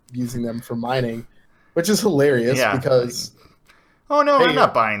are using them for mining, which is hilarious because oh no, I'm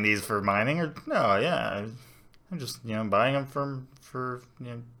not buying these for mining, or I'm just buying them for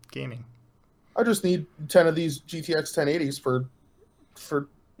gaming. I just need 10 of these GTX 1080s for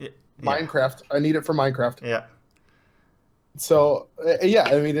Minecraft. I need it for Minecraft. Yeah. So at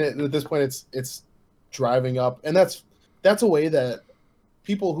this point it's driving up, and that's a way that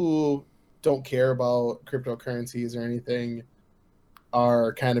people who don't care about cryptocurrencies or anything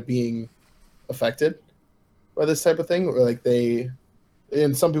are kind of being affected by this type of thing, or like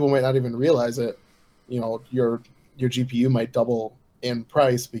and some people might not even realize it. Your GPU might double in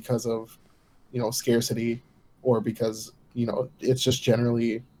price because of scarcity, or because it's just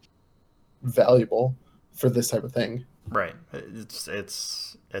generally valuable for this type of thing. Right.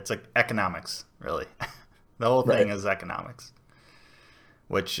 It's like economics, really. The whole thing is economics,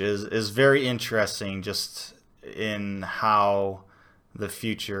 which is very interesting, just in how the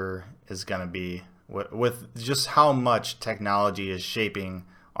future is going to be with just how much technology is shaping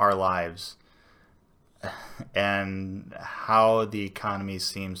our lives, and how the economy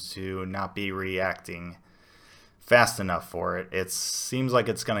seems to not be reacting fast enough for it. It seems like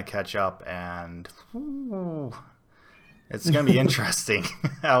it's going to catch up, and it's going to be interesting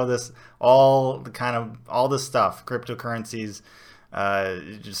how all this stuff, cryptocurrencies,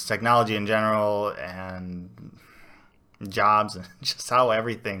 just technology in general, and jobs, and just how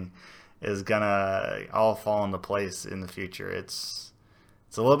everything is going to all fall into place in the future. It's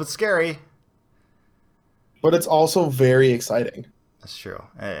a little bit scary, but it's also very exciting. That's true.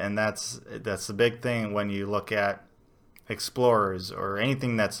 And that's the big thing when you look at explorers or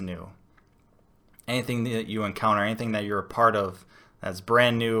anything that's new. Anything that you encounter, anything that you're a part of that's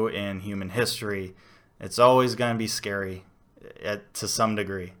brand new in human history, it's always going to be scary to some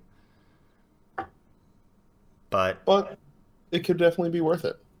degree. But it could definitely be worth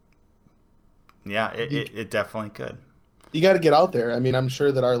it. Yeah, it definitely could. You got to get out there. I mean, I'm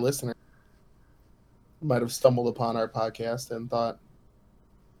sure that our listeners might have stumbled upon our podcast and thought,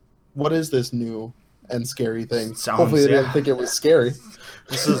 what is this new and scary thing? Hopefully they didn't think it was scary.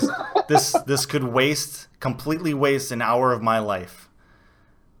 This could completely waste an hour of my life,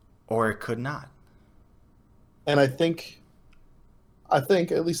 or it could not. And I think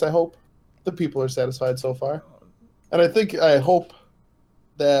at least I hope the people are satisfied so far. And I hope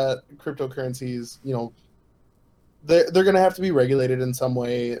that cryptocurrencies, they're going to have to be regulated in some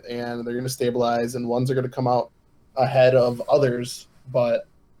way, and they're going to stabilize, and ones are going to come out ahead of others. But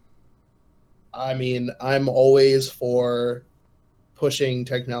I mean, I'm always for pushing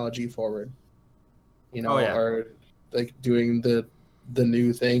technology forward, or like doing the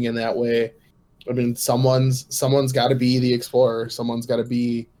new thing in that way. I mean, someone's got to be the explorer. Someone's got to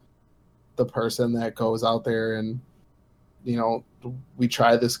be the person that goes out there and, we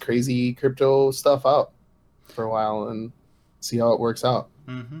try this crazy crypto stuff out for a while and see how it works out.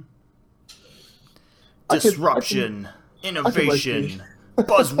 Mm-hmm. Disruption, innovation,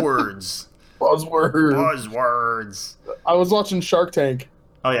 buzzwords. Buzzwords. Buzzwords. I was watching Shark Tank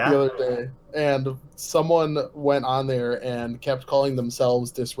the other day, and someone went on there and kept calling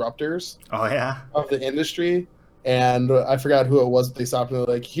themselves disruptors Oh yeah. of the industry. And I forgot who it was, but they stopped and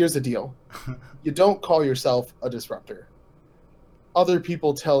they're like, here's the deal. You don't call yourself a disruptor. Other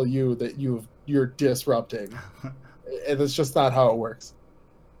people tell you that you're disrupting. And it's just not how it works.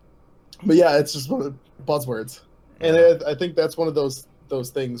 But yeah, it's just one of the buzzwords. And I think that's one of those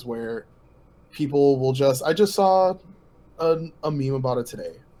things where people will just... I just saw a meme about it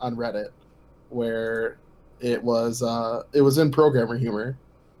today on Reddit where it was in Programmer Humor.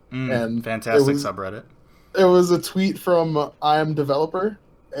 And fantastic subreddit. It was a tweet from I'm Developer,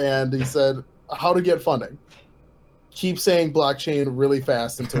 and he said, how to get funding. Keep saying blockchain really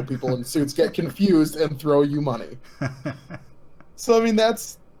fast until people in suits get confused and throw you money. So, I mean,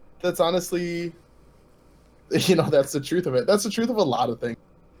 that's honestly, that's the truth of it. That's the truth of a lot of things.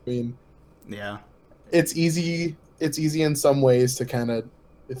 I mean, yeah, it's easy in some ways to kind of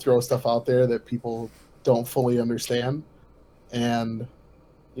throw stuff out there that people don't fully understand and,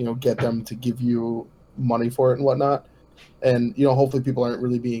 get them to give you money for it and whatnot. And, hopefully people aren't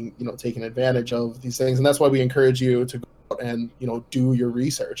really being, taken advantage of these things. And that's why we encourage you to go out and, do your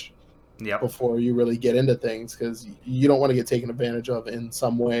research before you really get into things, because you don't want to get taken advantage of in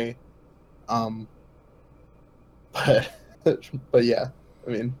some way. But yeah, I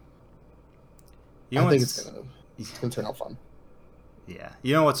mean, I think it's gonna turn out fun. Yeah.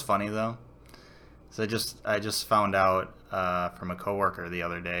 You know what's funny though? So I just found out from a coworker the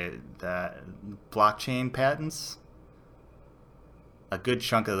other day that blockchain patents, a good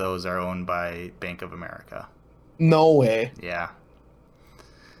chunk of those are owned by Bank of America. No way. Yeah.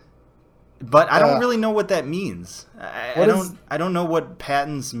 But I don't really know what that means. I don't know what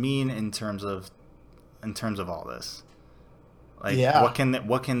patents mean in terms of all this. Like,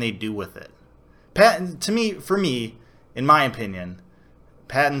 what can they do with it? For me, in my opinion,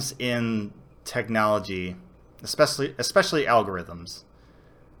 patents in technology, especially algorithms,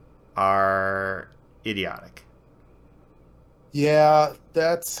 are idiotic. Yeah,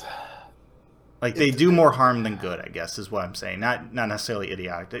 that's like they do more harm than good, I guess, is what I'm saying. Not necessarily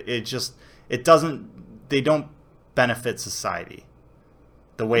idiotic. They don't benefit society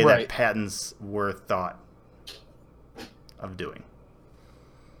the way that patents were thought of doing.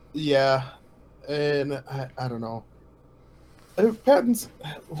 Yeah, and I don't know. Patents.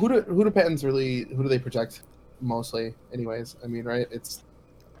 Who do patents really? Who do they protect mostly? Anyways, I mean, right? It's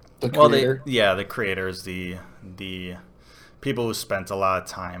the creator. The creators, the people who spent a lot of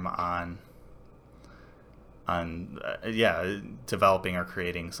time on developing or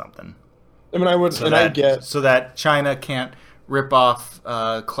creating something. I mean, I get so that China can't rip off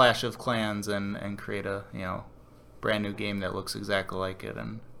Clash of Clans and create a brand new game that looks exactly like it,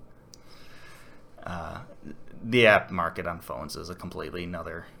 and the app market on phones is a completely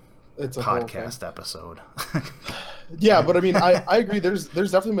another podcast episode. Yeah, but I mean, I agree. There's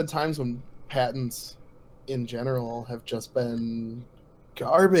definitely been times when patents in general have just been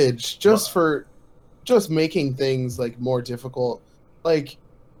garbage, for making things like more difficult. Like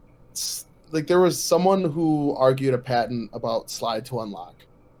there was someone who argued a patent about slide to unlock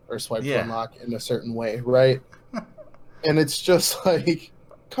or swipe to unlock in a certain way, right? And it's just like,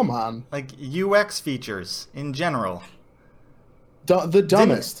 come on. Like UX features in general. The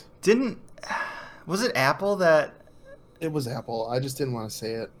dumbest. Was it Apple that? It was Apple. I just didn't want to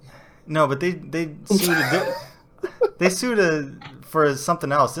say it. No, but they sued they sued for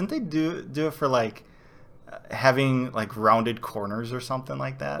something else. Didn't they do it for like having like rounded corners or something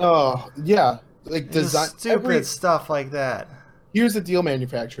like that? Oh, yeah. Like design stupid stuff like that. Here's the deal,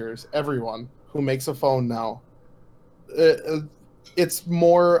 manufacturers, everyone who makes a phone now. It's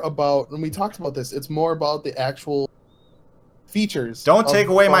more about, and we talked about this, it's more about the actual features. Don't take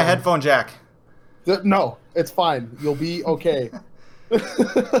away my headphone jack. No, it's fine. You'll be okay.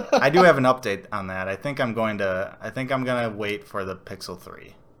 I do have an update on that. I think I'm gonna wait for the Pixel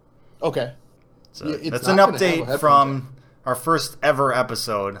 3. Okay. So that's an update from our first ever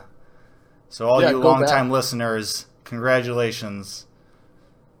episode. So all you longtime listeners, congratulations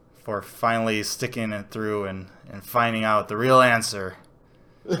for finally sticking it through and finding out the real answer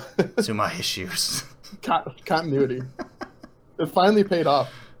to my issues. Continuity. It finally paid off.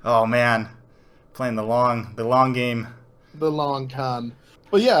 Oh man, playing the long game. The long con.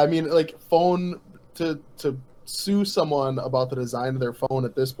 But yeah, I mean, like, phone to sue someone about the design of their phone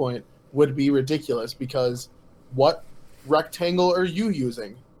at this point would be ridiculous, because what rectangle are you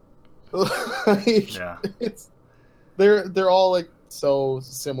using? They're all like so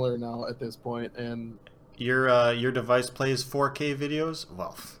similar now at this point, and your device plays 4K videos.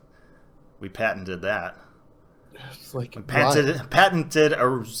 Well, we patented that. It's like why? Patented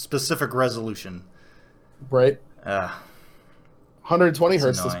a specific resolution. Right? Uh, 120 it's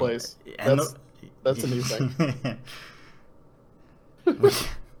hertz annoying. displays. And That's a new thing.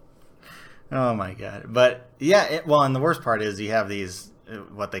 Oh my god! But yeah, well, and the worst part is you have these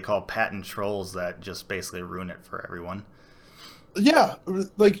what they call patent trolls that just basically ruin it for everyone. Yeah,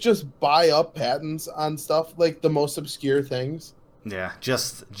 like just buy up patents on stuff, like the most obscure things. Yeah,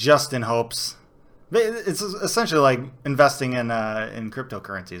 just in hopes. It's essentially like investing in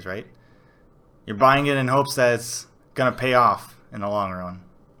cryptocurrencies, right? You're buying it in hopes that it's gonna pay off in the long run.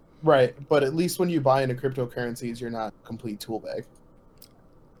 Right, but at least when you buy into cryptocurrencies, you're not a complete tool bag.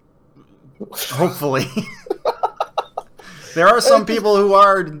 Hopefully. There are some people who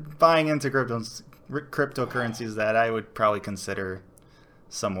are buying into cryptocurrencies that I would probably consider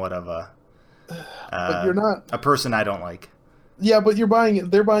somewhat of But you're not a person I don't like. Yeah, but they're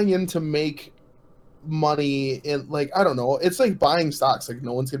buying in to make money in, like, I don't know. It's like buying stocks. Like,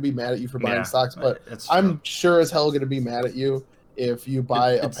 no one's gonna be mad at you for buying stocks, but I'm sure as hell gonna be mad at you if you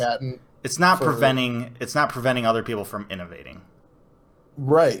buy a patent. It's not preventing other people from innovating.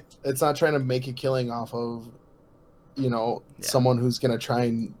 Right. It's not trying to make a killing off of, someone who's gonna try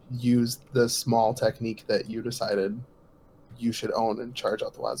and use the small technique that you decided you should own and charge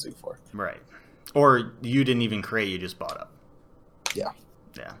out the wazoo for. Right. Or you didn't even create, you just bought up. Yeah.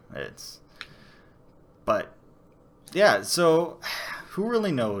 Yeah, but yeah, so who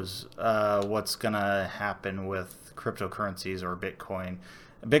really knows what's gonna happen with cryptocurrencies or Bitcoin?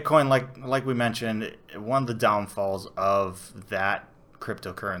 Bitcoin, like we mentioned, one of the downfalls of that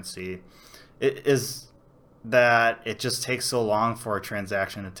cryptocurrency is that it just takes so long for a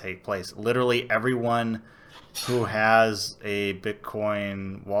transaction to take place. Literally everyone who has a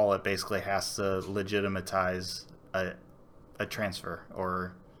Bitcoin wallet basically has to legitimatize a transfer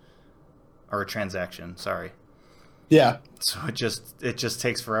or a transaction, sorry. Yeah. So it just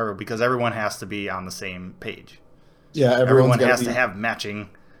takes forever because everyone has to be on the same page. Yeah, everyone has to have matching,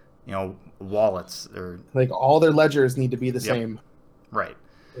 wallets or like all their ledgers need to be the same. Right.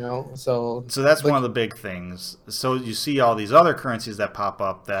 So that's one of the big things. So you see all these other currencies that pop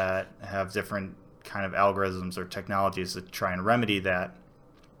up that have different kind of algorithms or technologies to try and remedy that.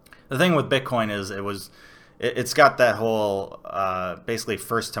 The thing with Bitcoin is it's got that whole basically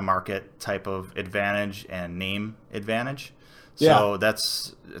first to market type of advantage and name advantage. So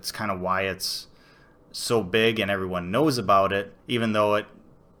it's kind of why it's so big and everyone knows about it, even though it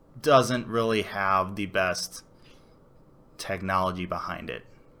doesn't really have the best technology behind it.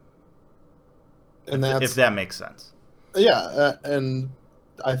 And if that makes sense. Yeah, and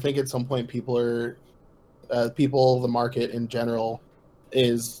I think at some point the market in general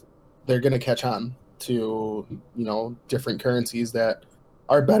they're going to catch on to different currencies that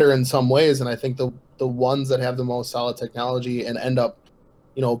are better in some ways, and I think the ones that have the most solid technology and end up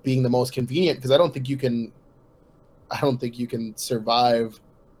being the most convenient, because I don't think you can survive.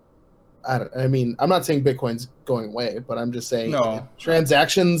 I mean, I'm not saying Bitcoin's going away, but I'm just saying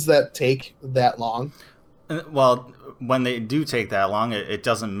transactions that take that long. Well, when they do take that long, it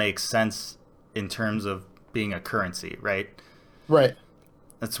doesn't make sense in terms of being a currency, right? Right.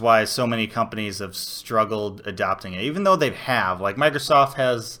 That's why so many companies have struggled adopting it, even though they have. Like Microsoft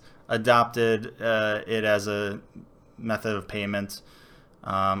has adopted it as a method of payment,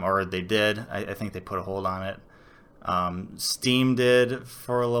 or they did. I think they put a hold on it. Steam did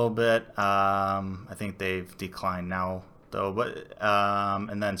for a little bit. I think they've declined now, though. But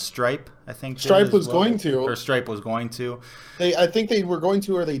and then Stripe, I think Stripe was going to. I think they were going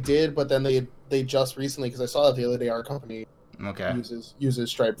to, or they did, but then they just recently, because I saw that the other day, our company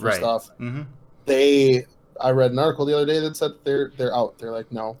uses Stripe for stuff. Mm-hmm. I read an article the other day that said they're out. They're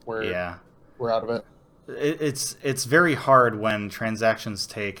like, no, we're out of it. It's very hard when transactions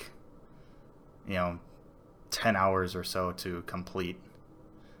take 10 hours or so to complete.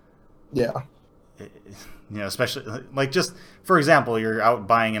 Yeah. Especially like, just for example, you're out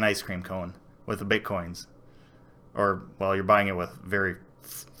buying an ice cream cone with the Bitcoins, or you're buying it with very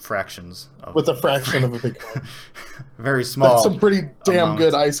fractions of with a fraction of a Bitcoin. Very small. That's some pretty damn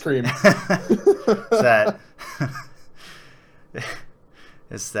good ice cream.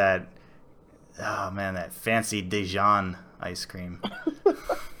 It's that oh man, that fancy Dijon ice cream.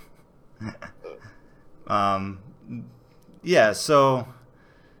 So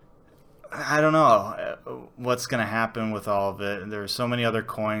I don't know what's going to happen with all of it. There's so many other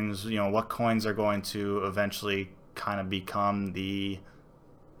coins. What coins are going to eventually kind of become the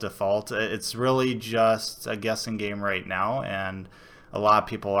default? It's really just a guessing game right now, and a lot of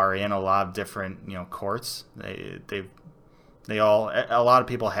people are in a lot of different courts. A lot of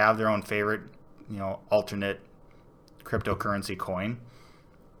people have their own favorite alternate cryptocurrency coin.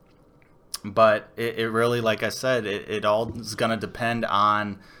 But it really, like I said, it all is going to depend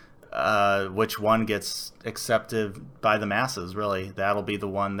on which one gets accepted by the masses, really. That'll be the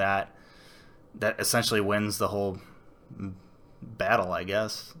one that essentially wins the whole battle, I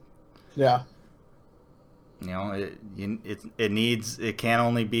guess. Yeah. You know, it can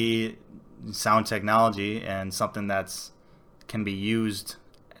only be sound technology and something that's can be used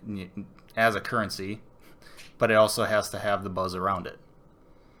as a currency, but it also has to have the buzz around it.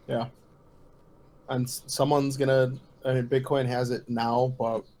 Yeah. And someone's gonna. I mean, Bitcoin has it now,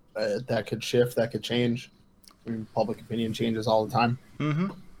 but that could shift. That could change. I mean, public opinion changes all the time.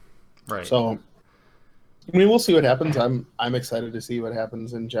 Mm-hmm. Right. So, I mean, we'll see what happens. I'm excited to see what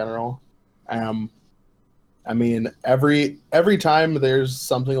happens in general. I mean, every time there's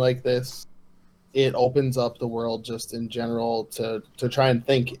something like this, it opens up the world just in general to try and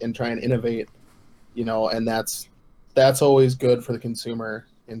think and try and innovate, you know, and that's always good for the consumer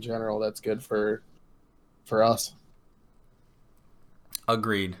in general. That's good for us.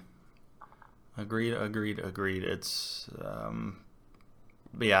 Agreed. It's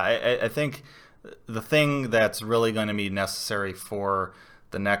but yeah, I think the thing that's really going to be necessary for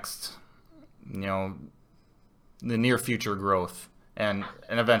the next, you know, the near future growth and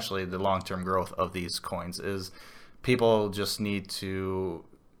eventually the long-term growth of these coins is people just need to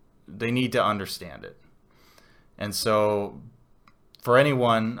understand it. And so for any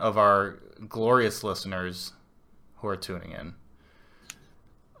one of our glorious listeners who are tuning in,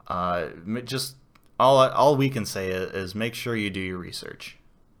 just all we can say is make sure you do your research.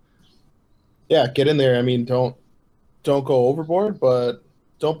 Yeah, get in there. I mean, don't go overboard, but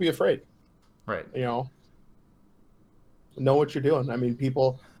don't be afraid. Right. You know what you're doing. I mean,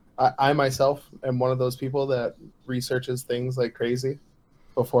 I myself am one of those people that researches things like crazy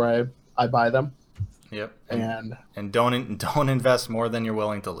before I buy them. Yep. And don't invest more than you're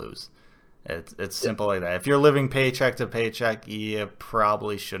willing to lose. It's simple like that. If you're living paycheck to paycheck, you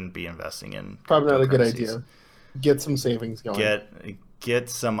probably shouldn't be investing in. Probably not a good idea. Get some savings going. Get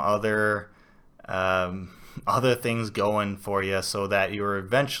some other things going for you so that you're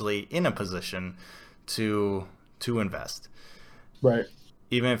eventually in a position to invest. Right.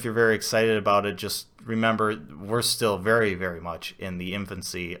 Even if you're very excited about it, just remember we're still very, very much in the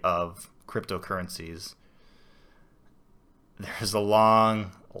infancy of cryptocurrencies. There's a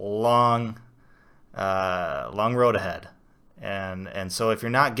long road ahead, and so if you're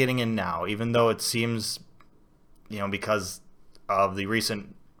not getting in now, even though it seems, you know, because of the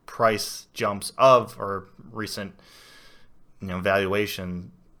recent price jumps or recent, you know,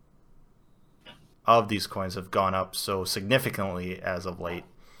 valuation of these coins have gone up so significantly as of late,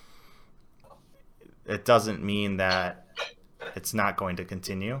 it doesn't mean that it's not going to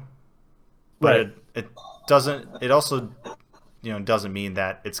continue. But right. It also, you know, doesn't mean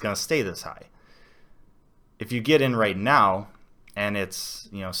that it's going to stay this high. If you get in right now and it's,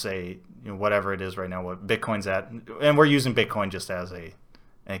 you know, say, you know, whatever it is right now, what Bitcoin's at, and we're using Bitcoin just as an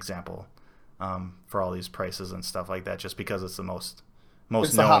example for all these prices and stuff like that, just because it's the most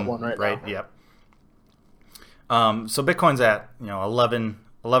it's known, the hot one right now. Yep. So Bitcoin's at, you know,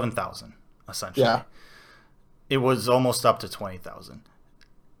 11,000 essentially. Yeah. It was almost up to 20,000.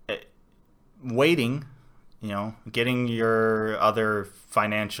 Waiting, you know, getting your other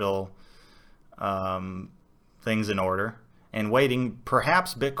financial things in order and waiting,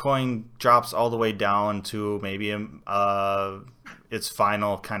 perhaps Bitcoin drops all the way down to maybe its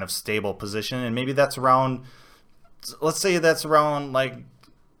final kind of stable position, and maybe that's around, let's say that's around like,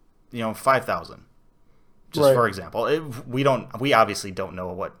 you know, 5,000. Just right. For example, we obviously don't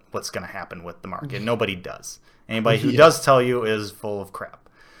know what's going to happen with the market. Nobody does. Anybody who does tell you is full of crap.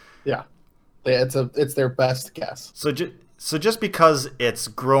 Yeah, it's their best guess. So just because it's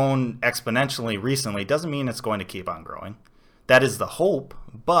grown exponentially recently doesn't mean it's going to keep on growing. That is the hope,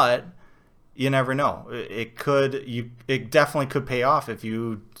 but you never know. It definitely could pay off if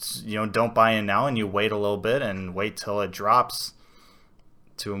you don't buy in now and you wait a little bit and wait till it drops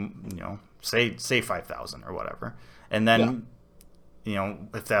to, you know, say 5,000 or whatever, and then you know,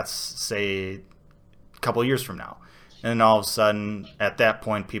 if that's say a couple of years from now, and then all of a sudden at that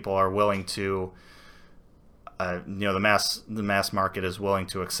point people are willing to you know, the mass market is willing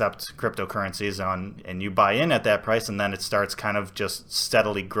to accept cryptocurrencies and you buy in at that price, and then it starts kind of just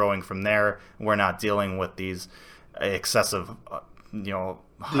steadily growing from there. We're not dealing with these excessive you know,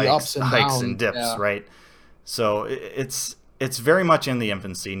 hikes and dips, right? So it's very much in the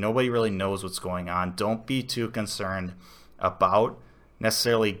infancy. Nobody really knows what's going on. Don't be too concerned about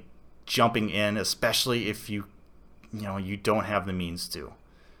necessarily jumping in, especially if you don't have the means to. You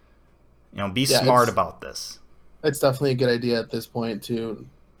know, be smart about this. It's definitely a good idea at this point to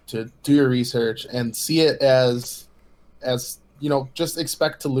do your research and see it as just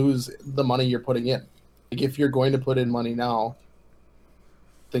expect to lose the money you're putting in. Like if you're going to put in money now,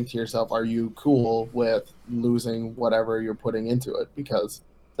 think to yourself, are you cool with losing whatever you're putting into it? Because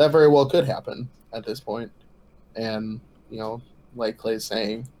that very well could happen at this point. And, like Clay's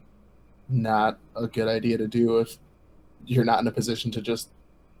saying, not a good idea to do if you're not in a position to just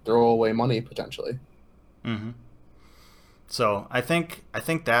throw away money potentially. Mm-hmm. So I think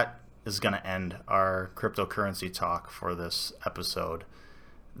that is going to end our cryptocurrency talk for this episode.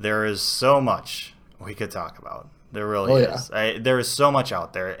 There is so much we could talk about. There really is. There is so much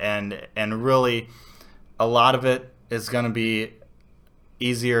out there, and really a lot of it is going to be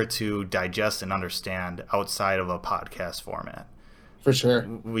easier to digest and understand outside of a podcast format. For sure.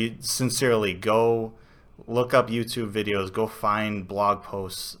 We sincerely go look up YouTube videos, go find blog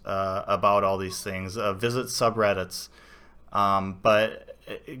posts about all these things, visit subreddits, but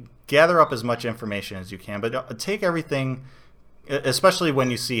gather up as much information as you can. But take everything, especially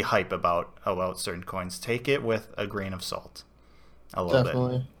when you see hype about certain coins, take it with a grain of salt, a little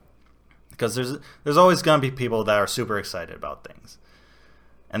bit, because there's always going to be people that are super excited about things,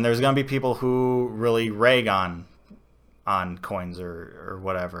 and there's going to be people who really rag on coins or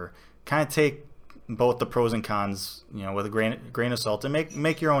whatever. Kind of take both the pros and cons, with a grain of salt, and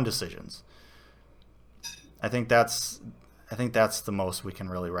make your own decisions. I think that's the most we can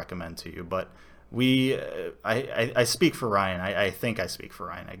really recommend to you. But I speak for Ryan. I think I speak for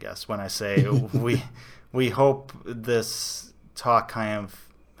Ryan, I guess, when I say we hope this talk kind of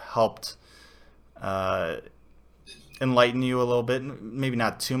helped enlighten you a little bit. Maybe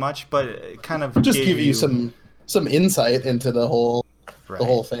not too much, but it kind of just give you some insight into the whole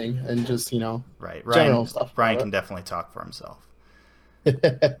thing, and just right. General stuff. Ryan can definitely talk for himself.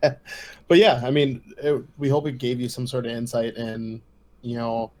 But yeah, I mean, we hope it gave you some sort of insight and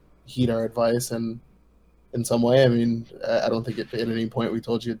heed our advice and in some way. I mean, I don't think at any point we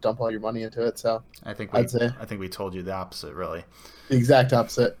told you to dump all your money into it. So I think we told you the opposite, really. The exact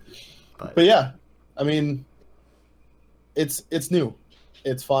opposite. But yeah, I mean, it's new,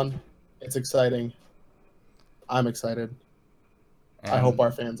 it's fun, it's exciting. I'm excited. I hope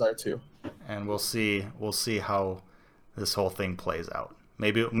our fans are too. And we'll see how this whole thing plays out.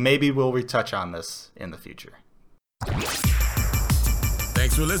 Maybe we'll retouch on this in the future.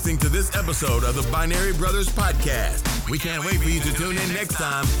 Thanks for listening to this episode of the Binary Brothers Podcast. We can't wait for you to tune in next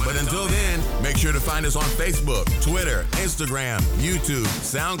time. But until then, make sure to find us on Facebook, Twitter, Instagram, YouTube,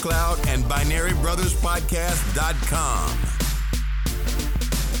 SoundCloud, and BinaryBrothersPodcast.com.